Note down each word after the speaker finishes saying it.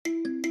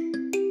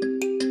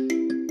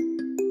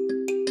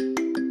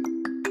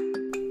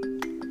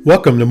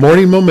Welcome to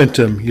Morning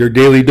Momentum, your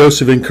daily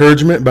dose of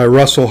encouragement by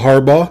Russell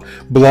Harbaugh,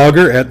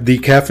 blogger at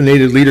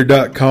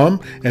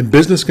thecaffeinatedleader.com and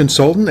business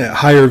consultant at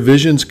Higher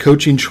Visions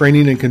Coaching,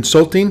 Training, and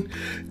Consulting,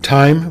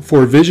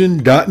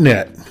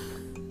 timeforvision.net.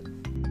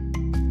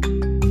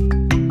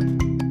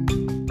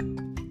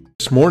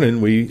 This morning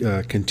we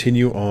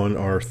continue on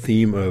our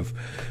theme of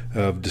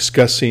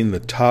discussing the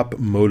top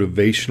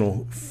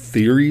motivational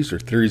theories or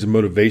theories of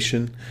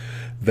motivation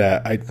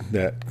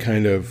that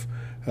kind of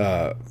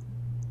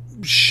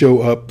show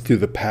up through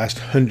the past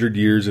 100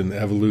 years in the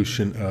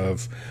evolution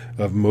of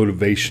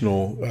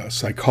motivational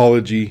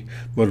psychology,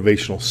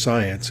 motivational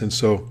science. And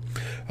so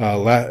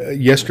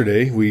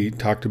yesterday we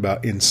talked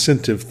about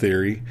incentive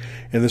theory,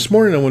 and this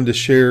morning I wanted to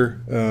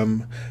share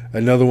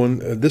another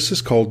one. This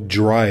is called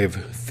drive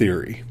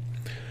theory.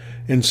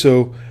 And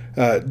so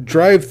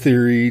drive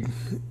theory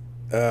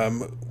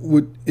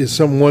is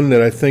someone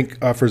that I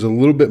think offers a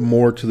little bit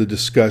more to the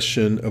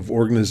discussion of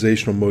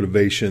organizational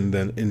motivation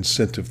than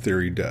incentive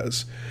theory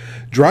does.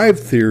 Drive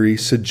theory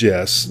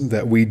suggests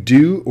that we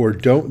do or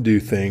don't do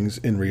things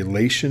in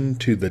relation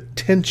to the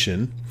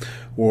tension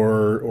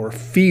or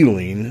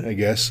feeling, I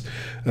guess,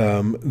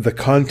 the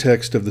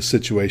context of the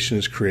situation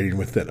is creating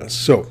within us.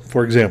 So,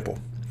 for example,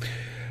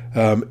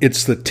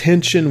 it's the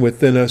tension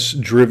within us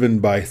driven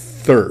by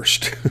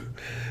thirst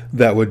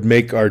that would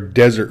make our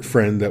desert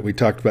friend that we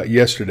talked about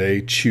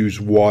yesterday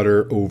choose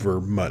water over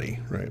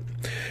money, right?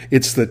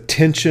 It's the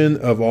tension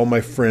of all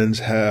my friends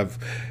have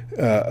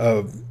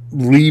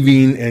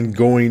leaving and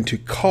going to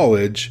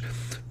college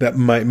that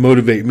might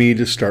motivate me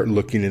to start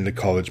looking into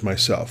college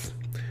myself.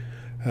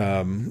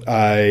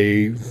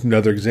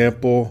 Another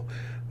example,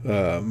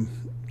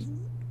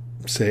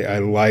 say I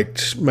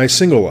liked my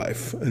single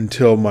life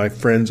until my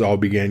friends all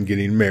began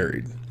getting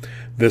married.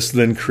 This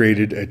then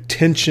created a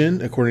tension,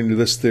 according to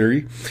this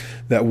theory,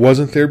 that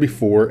wasn't there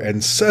before,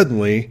 and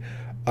suddenly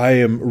I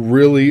am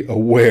really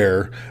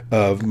aware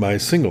of my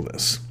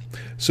singleness.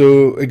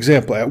 So,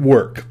 example, at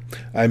work,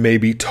 I may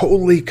be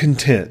totally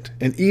content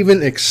and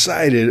even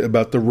excited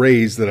about the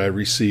raise that I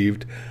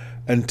received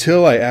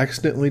until I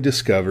accidentally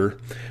discover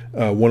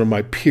one of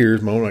my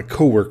peers, one of my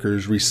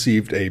coworkers,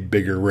 received a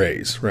bigger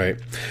raise, right?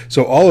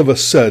 So all of a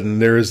sudden,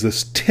 there is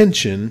this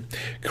tension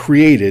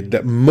created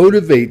that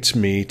motivates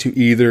me to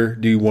either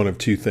do one of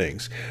two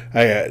things.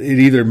 It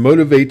either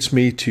motivates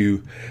me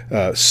to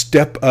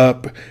step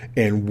up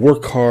and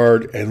work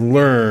hard and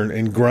learn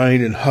and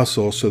grind and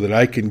hustle so that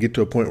I can get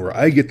to a point where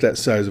I get that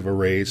size of a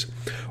raise,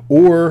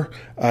 or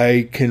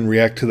I can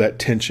react to that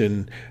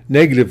tension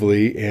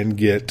negatively and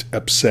get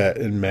upset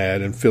and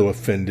mad and feel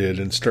offended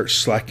and start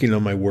slacking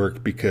on my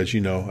work because,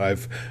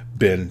 I've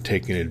been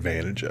taken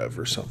advantage of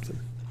or something.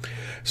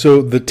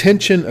 So the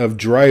tension of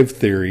drive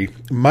theory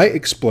might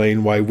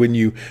explain why when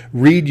you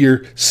read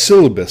your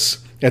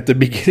syllabus at the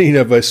beginning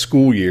of a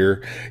school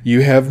year,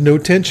 you have no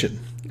tension,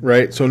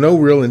 right? So no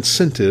real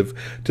incentive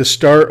to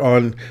start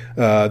on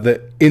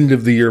the end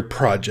of the year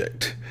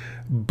project.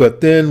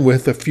 But then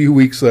with a few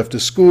weeks left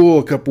of school,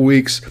 a couple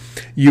weeks,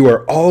 you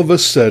are all of a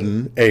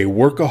sudden a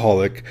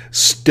workaholic,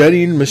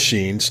 studying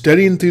machine,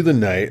 studying through the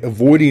night,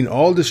 avoiding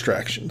all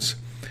distractions.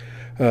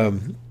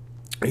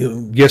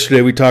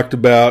 Yesterday we talked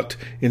about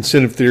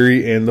incentive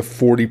theory, and the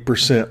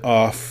 40%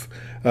 off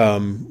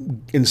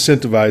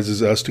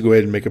incentivizes us to go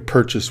ahead and make a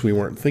purchase we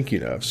weren't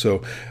thinking of.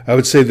 So I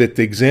would say that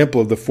the example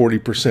of the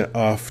 40%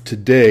 off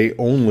today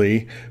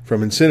only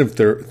from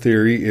incentive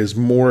theory is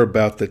more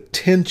about the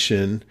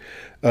tension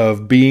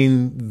of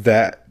being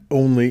that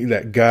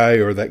guy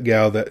or that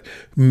gal that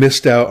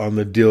missed out on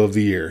the deal of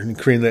the year, and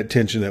creating that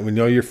tension that when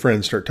all your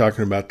friends start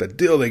talking about that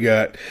deal they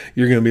got,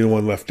 you're going to be the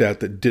one left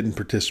out that didn't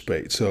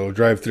participate. So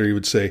drive theory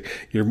would say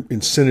you're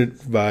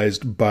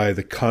incentivized by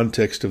the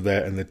context of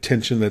that and the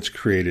tension that's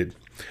created.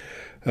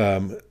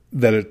 And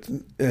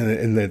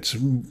that's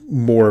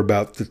more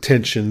about the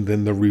tension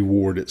than the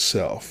reward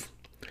itself.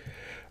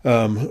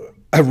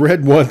 I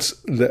read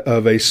once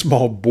of a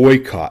small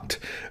boycott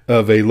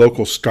of a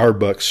local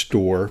Starbucks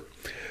store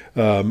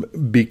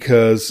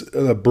because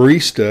a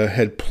barista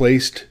had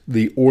placed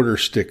the order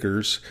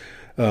stickers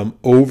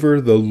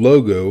over the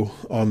logo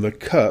on the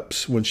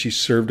cups when she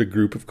served a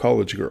group of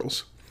college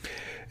girls.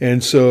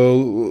 And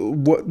so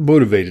what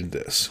motivated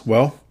this?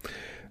 Well,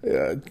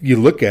 you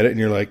look at it and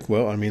you're like,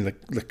 well, I mean,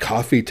 the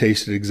coffee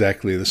tasted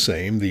exactly the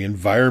same. The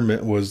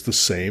environment was the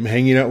same.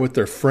 Hanging out with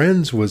their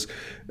friends was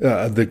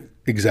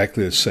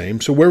exactly the same.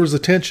 So where was the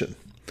tension?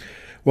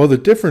 Well, the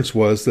difference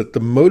was that the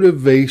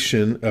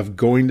motivation of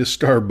going to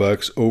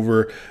Starbucks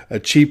over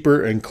a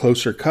cheaper and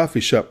closer coffee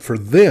shop for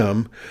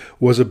them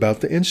was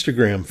about the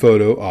Instagram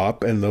photo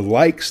op and the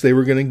likes they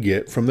were going to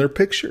get from their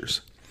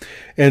pictures.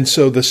 And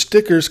so the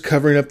stickers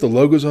covering up the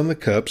logos on the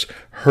cups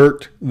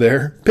hurt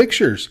their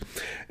pictures.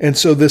 And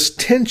so this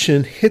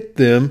tension hit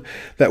them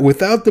that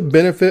without the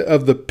benefit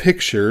of the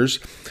pictures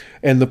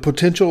and the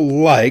potential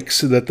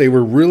likes that they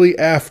were really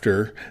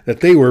after,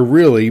 that they were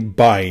really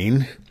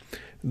buying,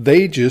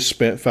 they just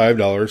spent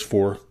 $5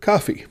 for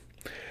coffee.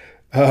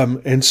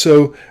 And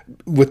so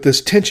with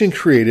this tension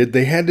created,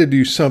 they had to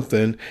do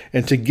something.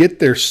 And to get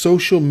their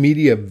social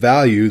media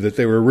value that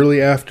they were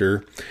really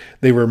after,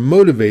 they were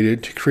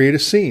motivated to create a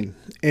scene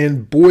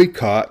and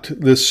boycott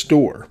this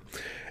store.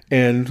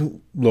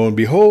 And lo and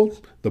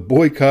behold, the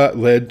boycott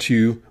led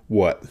to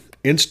what?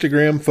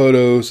 Instagram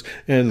photos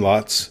and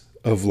lots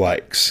of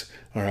likes.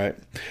 All right.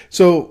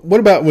 So what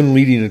about when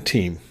leading a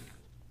team?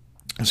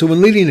 So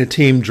when leading a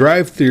team,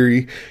 drive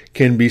theory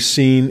can be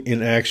seen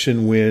in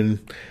action when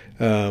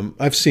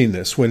I've seen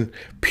this when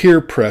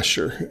peer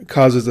pressure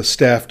causes the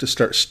staff to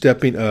start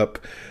stepping up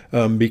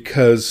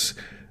because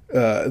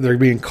they're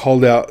being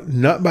called out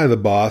not by the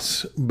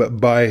boss,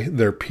 but by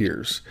their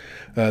peers.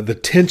 The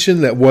tension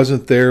that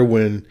wasn't there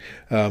when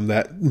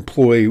that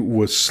employee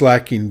was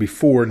slacking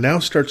before now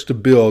starts to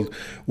build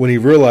when he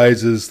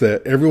realizes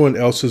that everyone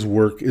else's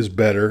work is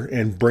better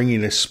and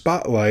bringing a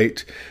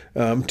spotlight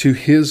to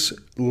his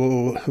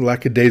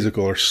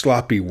lackadaisical or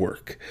sloppy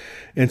work.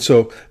 And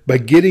so by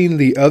getting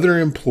the other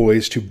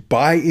employees to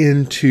buy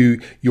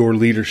into your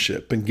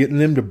leadership and getting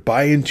them to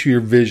buy into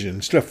your vision,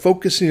 instead of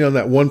focusing on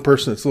that one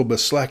person that's a little bit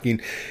slacking,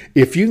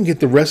 if you can get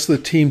the rest of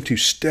the team to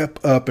step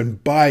up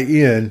and buy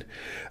in,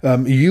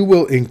 you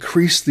will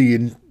increase the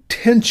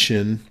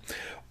attention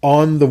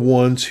on the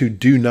ones who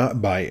do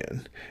not buy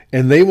in.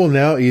 And they will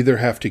now either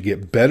have to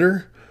get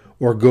better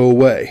or go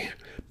away.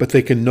 But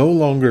they can no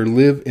longer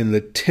live in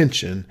the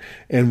tension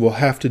and will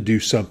have to do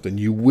something.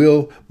 You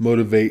will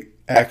motivate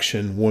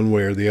action one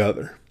way or the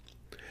other.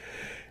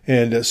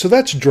 And so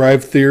that's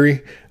drive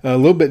theory, a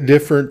little bit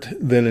different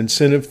than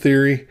incentive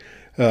theory.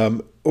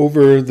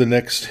 Over the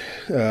next,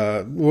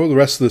 the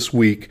rest of this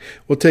week,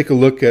 we'll take a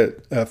look at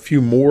a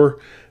few more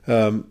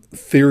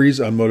theories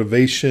on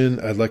motivation.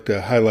 I'd like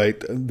to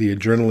highlight the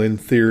adrenaline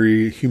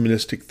theory,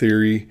 humanistic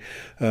theory.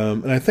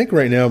 And I think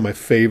right now my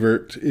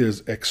favorite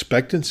is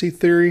expectancy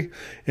theory.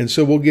 And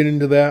so we'll get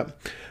into that.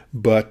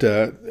 But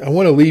I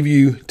want to leave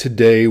you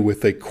today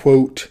with a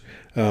quote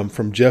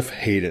from Jeff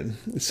Hayden.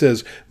 It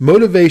says,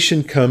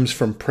 "Motivation comes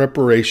from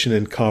preparation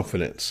and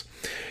confidence.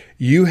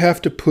 You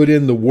have to put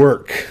in the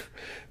work.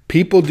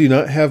 People do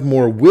not have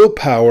more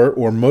willpower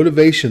or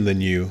motivation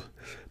than you,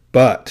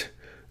 but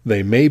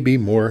they may be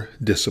more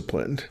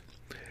disciplined."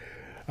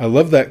 I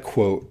love that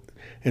quote.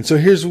 And so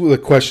here's the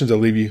questions I'll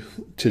leave you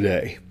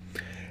today.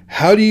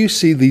 How do you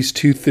see these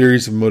two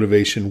theories of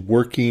motivation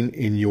working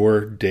in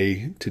your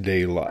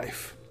day-to-day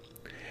life?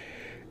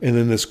 And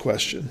then this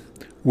question,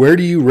 where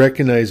do you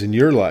recognize in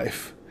your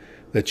life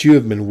that you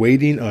have been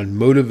waiting on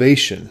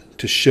motivation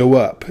to show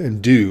up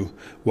and do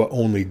what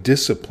only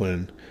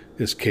discipline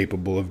is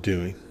capable of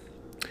doing?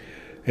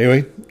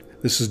 Anyway,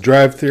 this is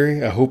Drive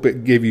Theory. I hope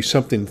it gave you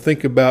something to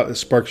think about. It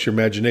sparks your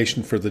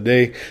imagination for the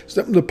day,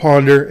 something to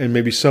ponder, and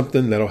maybe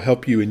something that'll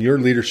help you in your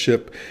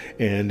leadership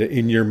and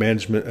in your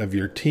management of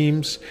your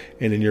teams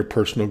and in your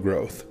personal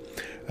growth.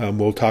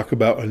 We'll talk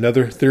about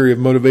another theory of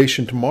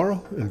motivation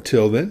tomorrow.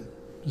 Until then,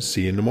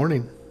 see you in the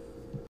morning.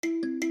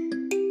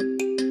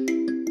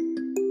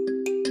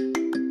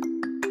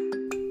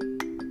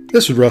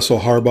 This is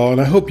Russell Harbaugh,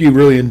 and I hope you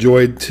really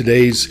enjoyed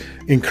today's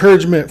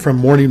encouragement from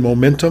Morning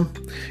Momentum.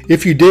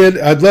 If you did,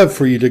 I'd love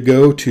for you to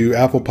go to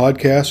Apple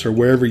Podcasts or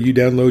wherever you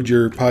download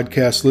your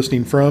podcast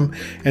listening from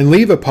and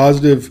leave a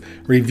positive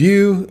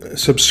review,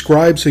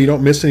 subscribe so you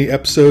don't miss any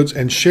episodes,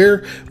 and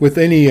share with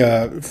any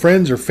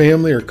friends or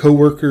family or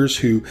coworkers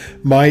who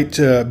might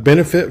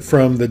benefit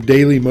from the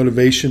daily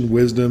motivation,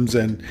 wisdoms,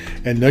 and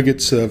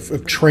nuggets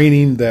of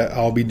training that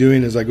I'll be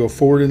doing as I go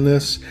forward in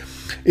this.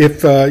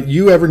 If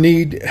you ever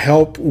need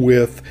help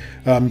with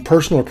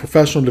personal or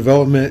professional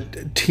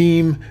development,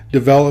 team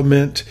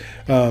development,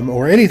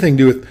 or anything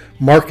to do with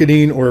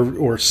marketing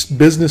or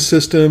business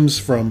systems,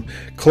 from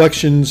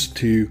collections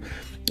to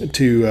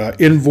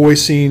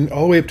invoicing,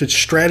 all the way up to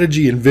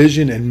strategy and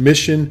vision and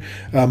mission,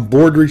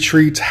 board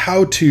retreats,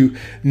 how to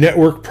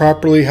network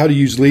properly, how to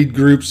use lead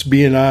groups,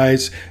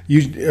 BNIs,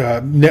 use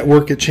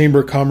network at Chamber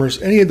of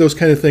Commerce, any of those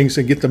kind of things,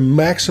 and get the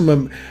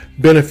maximum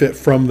benefit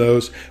from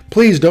those,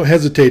 please don't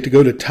hesitate to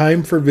go to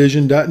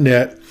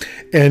timeforvision.net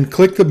and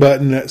click the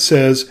button that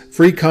says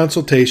free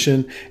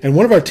consultation, and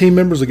one of our team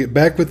members will get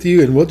back with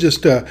you, and we'll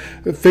just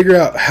figure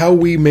out how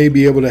we may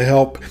be able to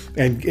help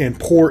and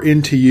pour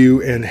into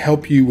you and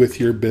help you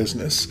with your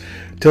business.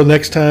 Till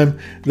next time,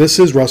 this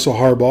is Russell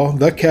Harbaugh,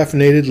 the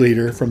Caffeinated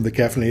Leader from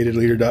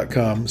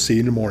thecaffeinatedleader.com. See you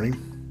in the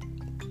morning.